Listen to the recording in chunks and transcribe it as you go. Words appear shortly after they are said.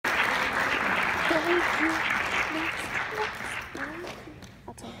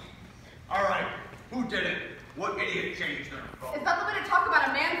All right, who did it? What idiot changed their vote? Is that the way to talk about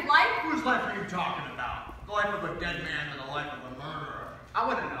a man's life? Whose life are you talking about? The life of a dead man or the life of a murderer? I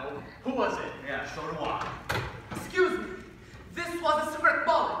want to know. Who was it? Yeah, so do I. Excuse me. This was a secret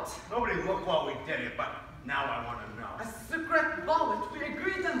ballot. Nobody looked while we did it, but now I want to know. A secret ballot? We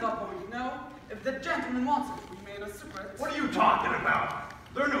agreed on that point, no? If the gentleman wants it, we made a secret. What are you talking about?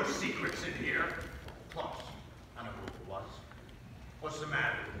 There are no secrets in here. Plus, I know who it was. What's the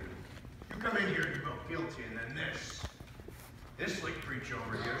matter with you? You come in here and you feel guilty, and then this. This slick creature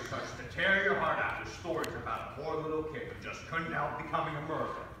over here starts to tear your heart out with stories about a poor little kid who just couldn't help becoming a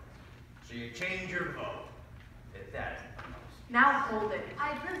murderer. So you change your vote. If that's Now hold it.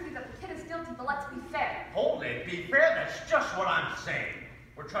 I agree with you that the kid is guilty, but let's be fair. Hold it. Be fair? That's just what I'm saying.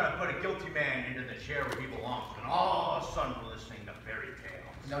 We're trying to put a guilty man into the chair where he belongs, and all of a sudden we're listening to fairy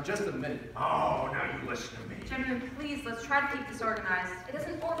tales. Now, just a minute. Oh, now you listen to me. Gentlemen, please, let's try to keep this organized. It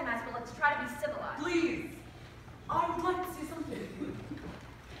isn't organized, but let's try to be civilized. Please. I would like to say something.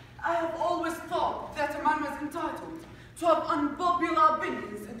 I have always thought that a man was entitled to have unpopular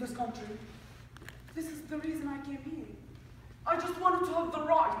opinions in this country. This is the reason I came here. I just wanted to have the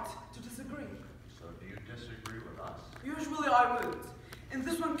right to disagree. So do you disagree with us? Usually I would. In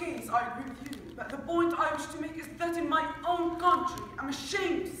this one case, I agree with you. But the point I wish to make is that in my own country, I'm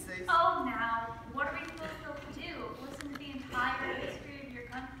ashamed to say so. Oh, now, what are we supposed to do? Listen to the entire history of your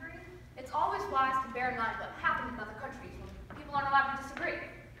country? It's always wise to bear in mind what happens in other countries when people aren't allowed to disagree.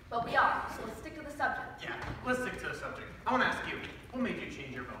 But we are, so let's stick to the subject. Yeah, let's stick to the subject. I want to ask you, what made you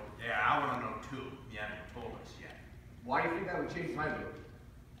change your vote? Yeah, I want to know too. You haven't told us yet. Why do you think I would change my vote?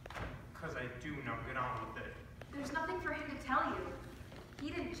 Because I do know. Get on with it. There's nothing for him to tell you. He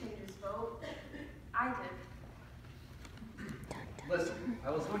didn't change his vote. I did. Listen,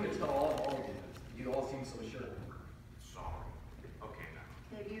 I was going to tell all of you. You all seem so sure. Sorry. Okay,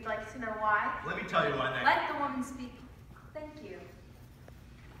 now. Maybe you'd like to know why? Let me tell you why that... Let the woman speak. Thank you.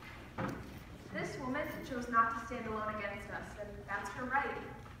 This woman chose not to stand alone against us, and that's her right.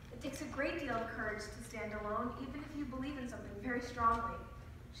 It takes a great deal of courage to stand alone, even if you believe in something very strongly.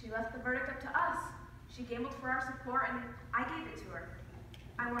 She left the verdict up to us. She gambled for our support, and I gave it to her.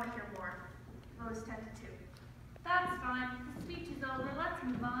 I want to hear more. Vote is 10 to 2. That's fine. The speech is over. Let's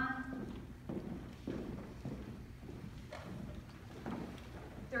move on.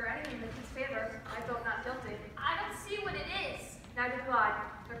 If there are any in his favor, I vote not guilty. I don't see what it is. Neither do I.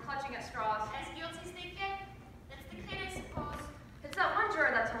 They're clutching at straws. As guilty as they get, that's the kid, I suppose. It's that one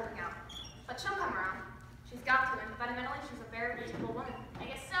juror that's holding out. But she'll come around. She's got to, and fundamentally, she's a very reasonable woman. I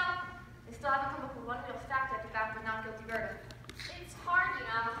guess so. They still haven't come up with one real fact yet to back the not guilty verdict. It's hard, you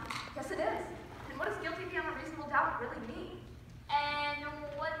know. Yes, it is. And what does guilty beyond a reasonable doubt really mean? And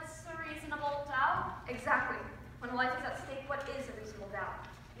what's a reasonable doubt? Exactly. When a life is at stake, what is a reasonable doubt?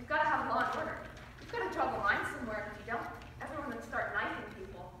 You've got to have law and order. You've got to draw the line somewhere, and if you don't, everyone would start knifing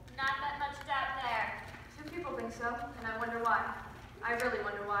people. Not that much doubt there. Some people think so, and I wonder why. I really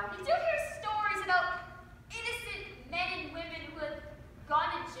wonder why. You do hear stories about innocent men and women who have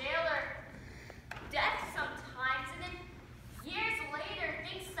gone to jail or death sometimes, and then years later,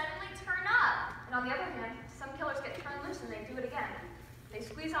 things suddenly turn up. And on the other hand, some killers get turned loose and they do it again. They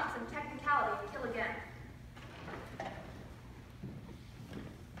squeeze out some technicality and kill again.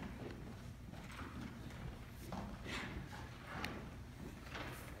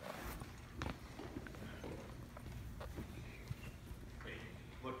 Hey,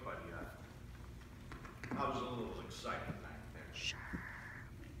 look, buddy, I was a little excited back there. Sure.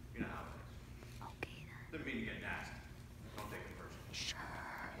 You know how it is. Okay then. Didn't mean to get nasty. Don't take it personally. Sure.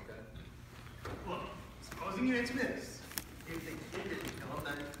 Okay? Look, supposing you answer this. If they didn't kill him,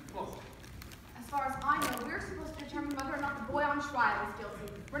 then well. As far as I know, we're supposed to determine whether or not the boy on trial is guilty.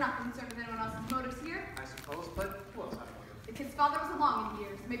 We're not concerned with anyone else's motives here. I suppose, but who else I wonder? The kid's father was along in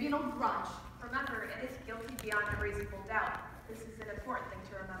years, maybe an old grudge. Remember, it is guilty beyond a reasonable doubt. This is an important thing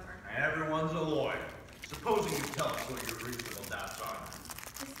to remember. Everyone's a lawyer. Supposing you tell us what your reasonable doubts are.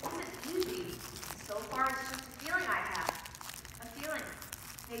 This isn't easy. So far, it's just a feeling I have. A feeling.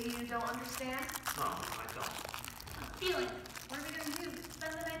 Maybe you don't understand? No, I don't. A feeling. What are we going to do?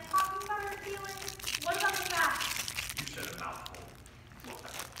 Spend the night talking about our feelings? What about the facts? You said a mouthful. Look,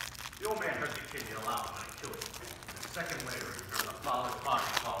 the old man heard the kid yell out when I killed him. And a second later, he heard the father's body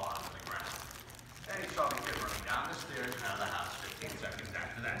fall onto the ground. And he saw the kid running down the stairs and out of the house 15 seconds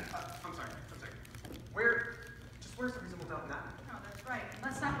after that. I'm sorry. Where's the reasonable doubt in that? No, that's right.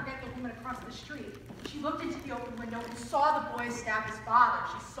 Let's not forget the woman across the street. She looked into the open window and saw the boy stab his father.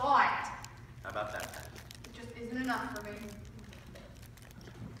 She saw it. How about that? It just isn't enough for me.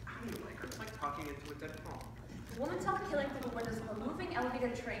 How do you like her? It's like talking into a dead calm. The woman saw the killing through the windows of a moving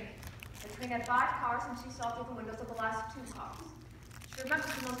elevated train. The train had 5 cars, and she saw through the windows of the last 2 cars. She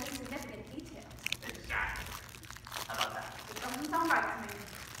remembers the most insignificant details. Exactly. How about that? It doesn't sound right to me.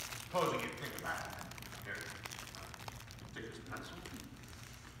 Supposing you think about it. Here, take this pencil.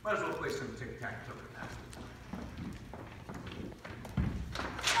 Might as well play some tic-tac-toe now.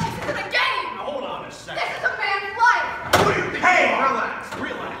 This isn't a game! Now hold on a second. This is a man's life! Hey, relax,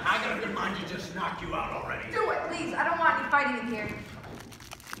 relax. I got a good mind to just knock you out already. Do it, please. I don't want any fighting in here.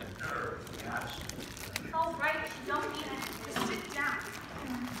 The nerve, yes. It's all right. You don't need it. Just sit down.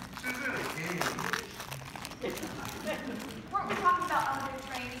 This isn't a game. Weren't we talking about elevated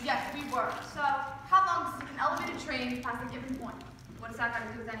trains? Yes, we were. So, how long does an elevated train pass a given point? What's that got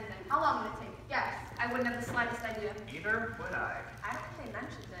to do with anything? How long would it take? Yes. I wouldn't have the slightest idea. Neither would I. I don't think they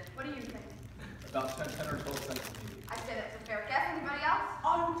mentioned it. What do you think? About 10 or 12 seconds maybe. I say that's a fair guess. Anybody else?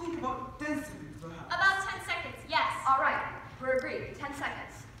 I would think about 10 seconds, perhaps. About 10 seconds, yes. All right. We're agreed. 10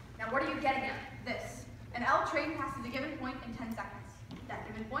 seconds. Now, what are you getting at? This. An L train passes a given point in 10 seconds. That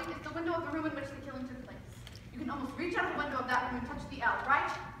given point is the window of the room in which the killing took place. You can almost reach out the window of that room and touch the L,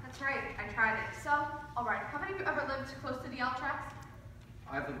 right? That's right. I tried it. So, all right. How many of you ever lived close to the L tracks?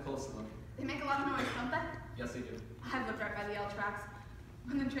 I've been close to them. They make a lot of noise, don't they? Yes, they do. I've lived right by the L tracks.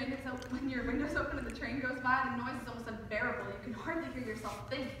 When your window's open and the train goes by, the noise is almost unbearable. You can hardly hear yourself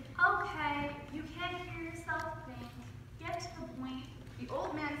think. Okay, you can't hear yourself think. Get to the point. The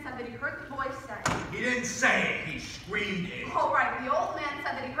old man said that he heard the boy say. He didn't say it, he screamed it. All right, the old man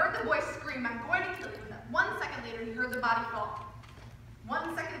said that he heard the boy scream, "I'm going to kill you," and that 1 second later he heard the body fall.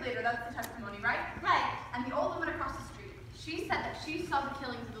 1 second later, that's the testimony, right? Right. And the old woman across the street, she said that she saw the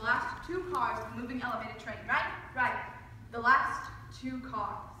killings of the last 2 cars of the moving elevated train, right? Right. The last 2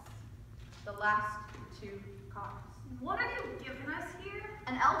 cars. The last 2 cars. What are you giving us here?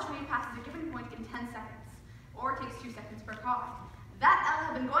 An L train passes a given point in 10 seconds, or it takes 2 seconds per car. That L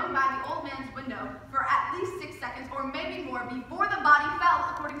had been going by the old man's window for at least 6 seconds, or maybe more, before the body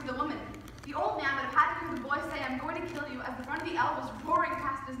fell, according to the woman. The old man would have had to hear the boy say, "I'm going to kill you," as the front of the L was roaring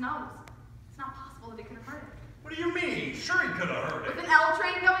past his nose. It's not possible that he could have heard it. What do you mean? Sure he could have heard With it. an L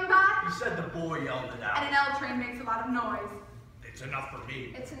train going by? He said the boy yelled it And an out. L train makes a lot of noise. It's enough for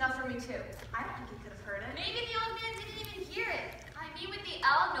me. It's enough for me, too. I don't think he could have heard it. Maybe the old man didn't even hear it. I mean, with the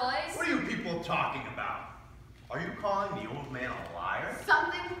L noise. What are you people talking about? Are you calling the old man a liar?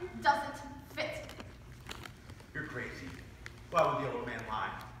 Something doesn't fit. You're crazy. Why would the old man lie?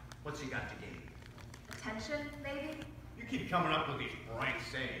 What's he got to gain? Attention, maybe? You keep coming up with these bright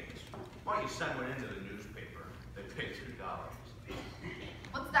sayings. Why don't you send one into the newspaper? They pay $2.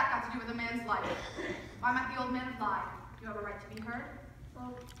 What's that got to do with a man's life? Why might the old man have lied? Do you have a right to be heard?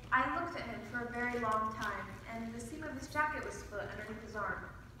 Well, I looked at him for a very long time, and the seam of his jacket was split underneath his arm.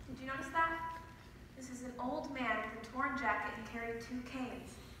 Did you notice that? This is an old man with a torn jacket and carrying 2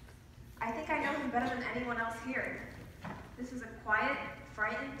 canes. I think I know him better than anyone else here. This is a quiet,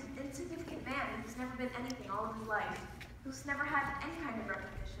 frightened, insignificant man who's never been anything all of his life, who's never had any kind of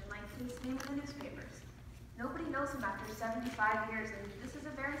recognition, like his name in the newspapers. Nobody knows him after 75 years, and this is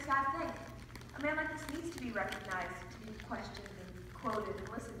a very sad thing. A man like this needs to be recognized, to be questioned and quoted and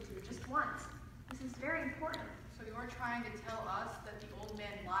listened to just once. This is very important. So you're trying to tell us that the old man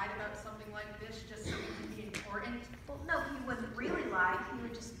lied about something like this just so he can be important? Well, no, he wouldn't really lie. He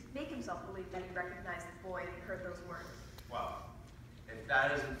would just make himself believe that he recognized the boy and heard those words. Well, if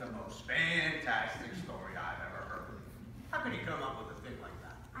that isn't the most fantastic story I've ever heard, how can you come up with a thing like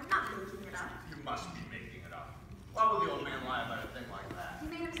that? I'm not making it up. You must be making it up. Why would the old man lie about a thing like that? He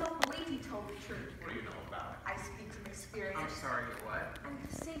made himself believe he told the truth. What do you know about it? I speak from experience. I'm sorry, what? I'm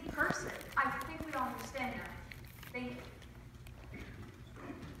the same person. I think we all understand now. Thank you.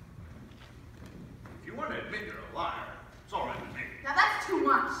 If you want to admit you're a liar, it's all right with me. Now that's too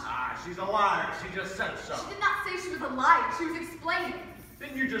much. Ah, she's a liar. She just said so. She did not say she was a liar. She was explaining.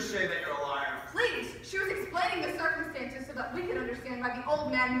 Didn't you just say that you're a liar? Please, she was explaining the circumstances so that we can understand why the old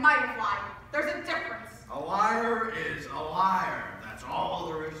man might have lied. There's a difference. A liar is a liar. That's all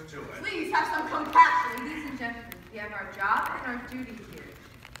there is to it. Please have some compassion. Ladies and gentlemen, we have our job and our duty here.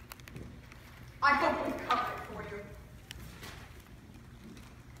 I hope we've covered it for you.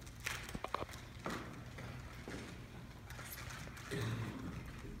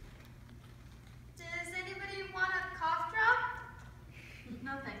 Does anybody want a cough drop?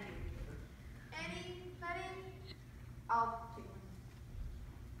 No, thank you. Anybody? I'll take one.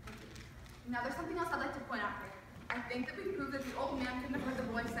 Thank you. Now, there's something else I'd like to point out here. I think that we proved that the old man couldn't have heard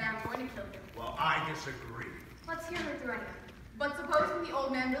the boy say, "I'm going to kill you." Well, I disagree. Let's hear her through anyway. But supposing the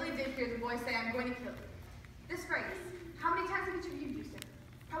old man really did hear the boy say, "I'm going to kill you." This phrase, how many times have each of you used it?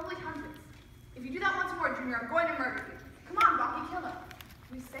 Probably hundreds. If you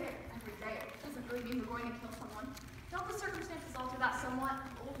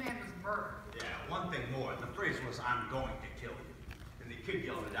kid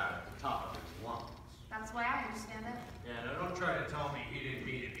yelled it out at the top of his lungs. That's the way I understand it. Yeah, now don't try to tell me he didn't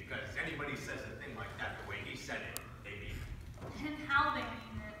mean it, because anybody says a thing like that the way he said it, they mean it. And how they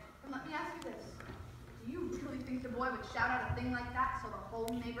mean it. And let me ask you this. Do you really think the boy would shout out a thing like that so the whole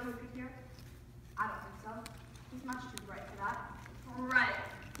neighborhood could hear it? I don't think so. He's much too bright for that. Right.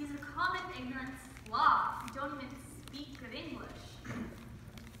 He's a common ignorant slob. He don't even speak good English.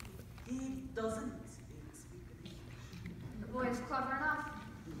 He doesn't speak English. The boy is clever enough.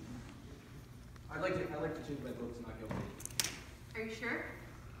 I'd like to change my vote to not guilty. Are you sure?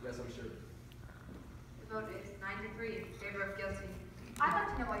 Yes, I'm sure. The vote is 9-3 in favor of guilty. I'd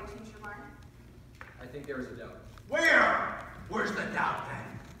like to know why you changed your mind. I think there is a doubt. Where? Where's the doubt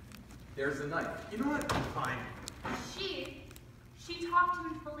then? There's the knife. You know what? Fine. She talked him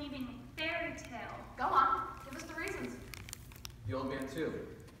into believing a fairy tale. Go on. Give us the reasons. The old man too.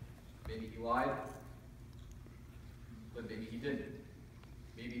 Maybe he lied, but maybe he didn't.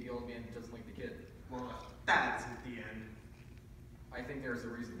 Maybe the old man doesn't like the kid. Well, that's at the end. I think there's a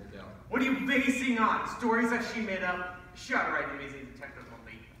reasonable doubt. What are you basing on? Stories that she made up? She ought to write Amazing Detectives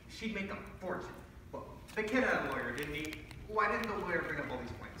only. She'd make a fortune. Well, the kid had a lawyer, didn't he? Why didn't the lawyer bring up all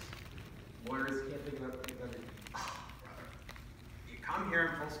these points? Lawyers can't think of everything. Oh, brother. You come here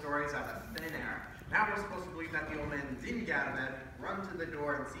and pull stories out of thin air. Now we're supposed to believe that the old man didn't get out of bed, run to the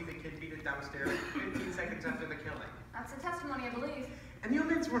door, and see the kid beat it downstairs 15 seconds after the killing. That's the testimony, I believe. And the old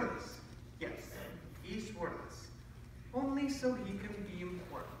man swore to this. Yes, he swore to this. Only so he can be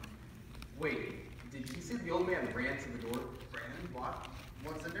important. Wait, did you say the old man ran to the door? Brandon, what?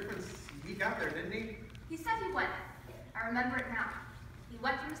 What's the difference? He got there, didn't he? He said he went. I remember it now. He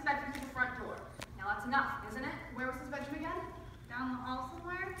went from his bedroom to the front door. Now that's enough, isn't it? Where was his bedroom again? Down the hall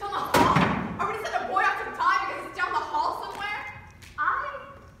somewhere? Down the hall? Are we to send a boy out to die because it's down the hall somewhere? I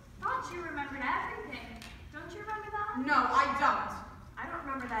thought you remembered everything. Don't you remember that? No, I don't. I don't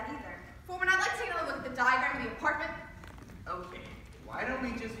remember that either. Foreman, I'd like to take a look at the diagram of the apartment. Okay, why don't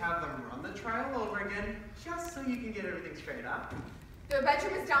we just have them run the trial over again, just so you can get everything straight up? The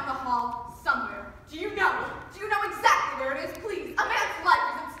bedroom is down the hall somewhere. Do you know? Do you know exactly where it is? Please, a man's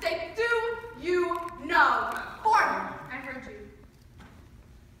life is at stake. Do you know? Foreman, I heard you.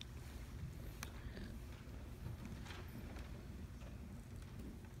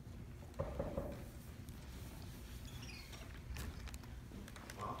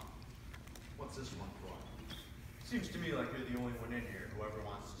 Well, what's this one for? Seems to me like you're the only one in here who ever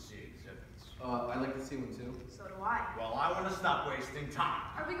wants to see exhibits. I'd like to see one too. So do I. Well, I want to stop wasting time.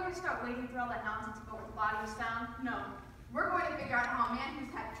 Are we going to start waiting for all that nonsense about where the body was found? No. We're going to figure out how a man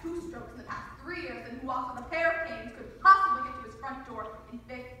who's had 2 strokes in the past 3 years and who walks with a pair of canes could possibly get to his front door in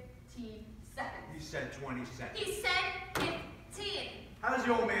 15 seconds. He said 20 seconds. He said 15. How does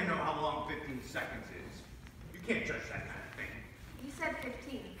the old man know how long 15 seconds is? You can't judge that kind of thing. He said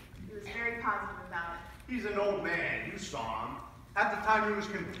 15. He was very positive about it. He's an old man. You saw him. At the time, he was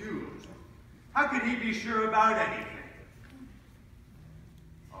confused. How could he be sure about anything?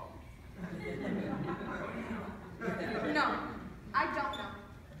 Oh. No, I don't know.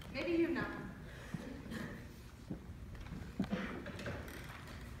 Maybe you know.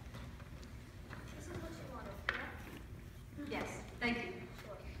 This is what you wanted, correct? Yes, thank you.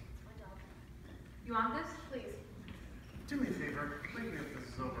 Sure. It's my job. You want this? Please. Do me a favor, let me know if this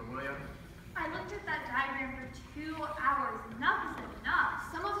is over, will you? I looked at that diagram for 2 hours. Enough is enough.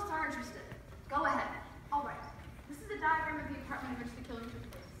 Some of us are interested. Go ahead. All right. This is a diagram of the apartment in which the killing took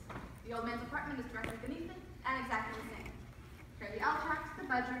place. The old man's apartment is directly beneath it, and exactly the same. Here are the L tracks, the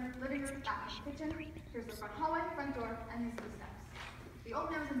bedroom, living room, bathroom, kitchen. Here's the front hallway, front door, and these are the steps. The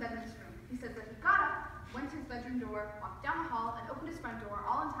old man was in bed in his room. He says that he got up, went to his bedroom door, walked down the hall, and opened his front door,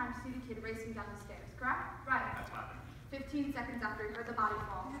 all in time to see the kid racing down the stairs, correct? Right. That's what happened. 15 seconds after he heard the body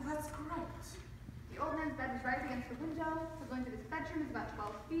fall. Yeah, that's correct. The old man's bed was right against the window. The length of his bedroom is about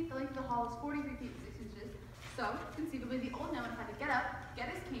 12 feet. The length of the hall is 43 feet and 6 inches. So, conceivably, the old man had to get up,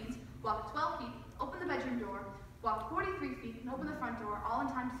 get his canes, walk 12 feet, open the bedroom door, walk 43 feet, and open the front door, all in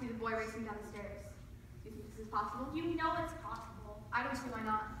time to see the boy racing down the stairs. Do you think this is possible? You know it's possible. I don't see why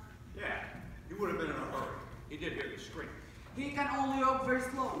not. Yeah, he would have been in a hurry. He did hear the scream. He can only walk very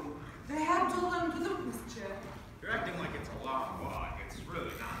slowly. They had told him to do this, chair. You're acting like it's a long walk. It's really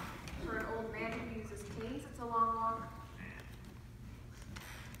not. For an old man who uses canes, it's a long walk.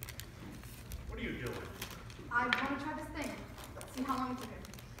 What are you doing? I want to try this thing. See how long it took him.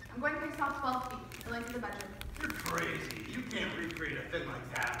 I'm going to pace off 12 feet, the length of the bedroom. You're crazy. You can't recreate a thing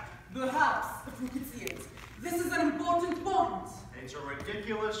like that. Perhaps, if we could see it. This is an important point. It's a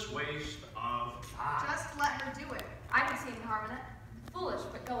ridiculous waste of time. Just let her do it. I don't see any harm in it. Foolish,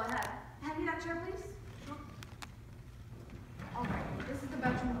 but go ahead. Hand me that chair, please. All right, this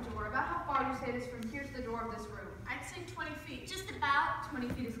it is from here to the door of this room? I'd say 20 feet. Just about. 20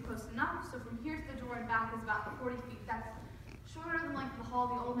 feet is close enough, so from here to the door and back is about 40 feet. That's shorter than the length of the hall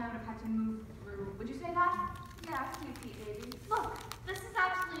the old man would have had to move through. Would you say that? Yeah, a few feet, maybe. Look, this is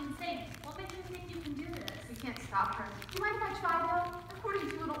absolutely insane. What makes you think you can do this? We can't stop her. Do you mind if I try, though? According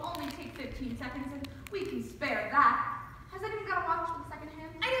to you, it'll only take 15 seconds, and we can spare that. Has anyone got a watch with a second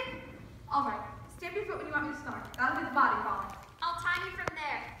hand? I didn't. All right. Stamp your foot when you want me to start. That'll be the body falling. I'll time you from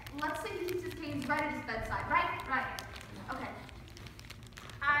there. Let's say he keeps his canes right at his bedside, right? Right. Okay.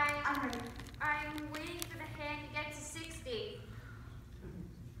 I'm ready. I'm waiting for the hand to get to 60.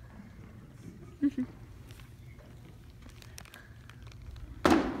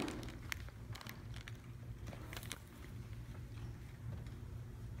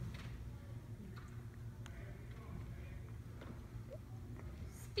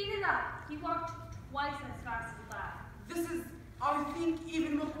 Speed it up. He walked twice as fast as that. This is, I think,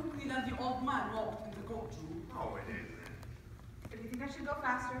 even more quickly than the old man walked in the courtroom. Oh, it is. If you think I should go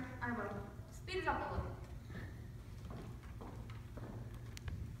faster, I will. Speed it up a little.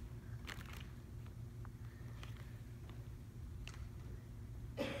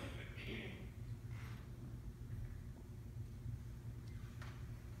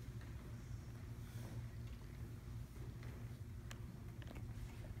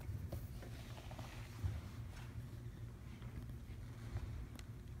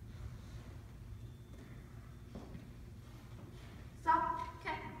 Stop.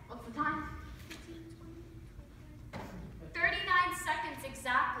 Okay. What's the time? 39 seconds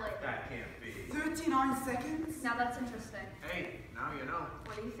exactly. That can't be. 39 seconds? Now that's interesting. Hey, now you know.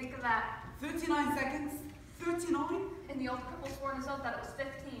 What do you think of that? 39 seconds? 39? And the old cripple swore on his oath that it was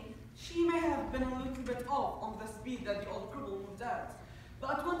 15. She may have been a little bit off on the speed that the old cripple moved at.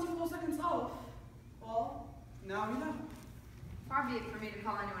 But 24 seconds off, well, now you know. Far be it for me to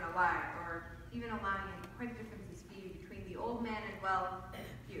call anyone a liar, or even allowing quite a difference in speed between the old man and, well,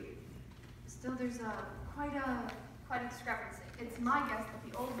 you. Still, there's quite a discrepancy. It's my guess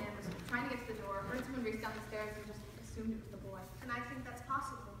that the old man was trying to get to the door, heard someone race down the stairs, and just assumed it was the boy. And I think that's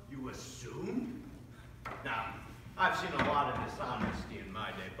possible. You assume? Now, I've seen a lot of dishonesty in my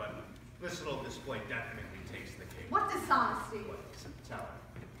day, but this little display definitely takes the cake. What dishonesty? What? Tell her.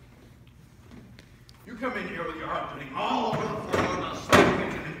 You come in here with your heart beating all over the floor and a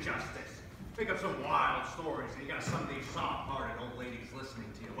stomach of injustice. Pick up some wild stories, and you got some of these soft-hearted old ladies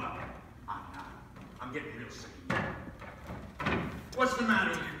listening to you. Well, I'm not. I'm getting real sick of you. What's the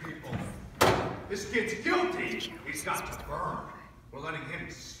matter with you people? This kid's guilty. He's got to burn. We're letting him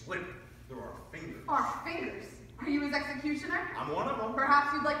slip through our fingers. Our fingers? Are you his executioner? I'm one of them.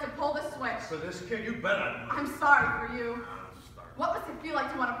 Perhaps you'd like to pull the switch. For this kid, you better. I'm sorry for you. I'm sorry. What must it feel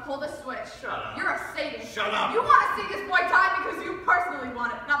like to want to pull the switch? Shut up. You're a sadist. Shut up. You want to see this boy die because you personally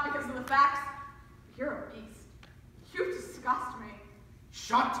want it, not because of the facts. You're a beast. You disgust me.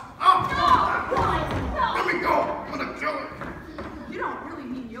 Shut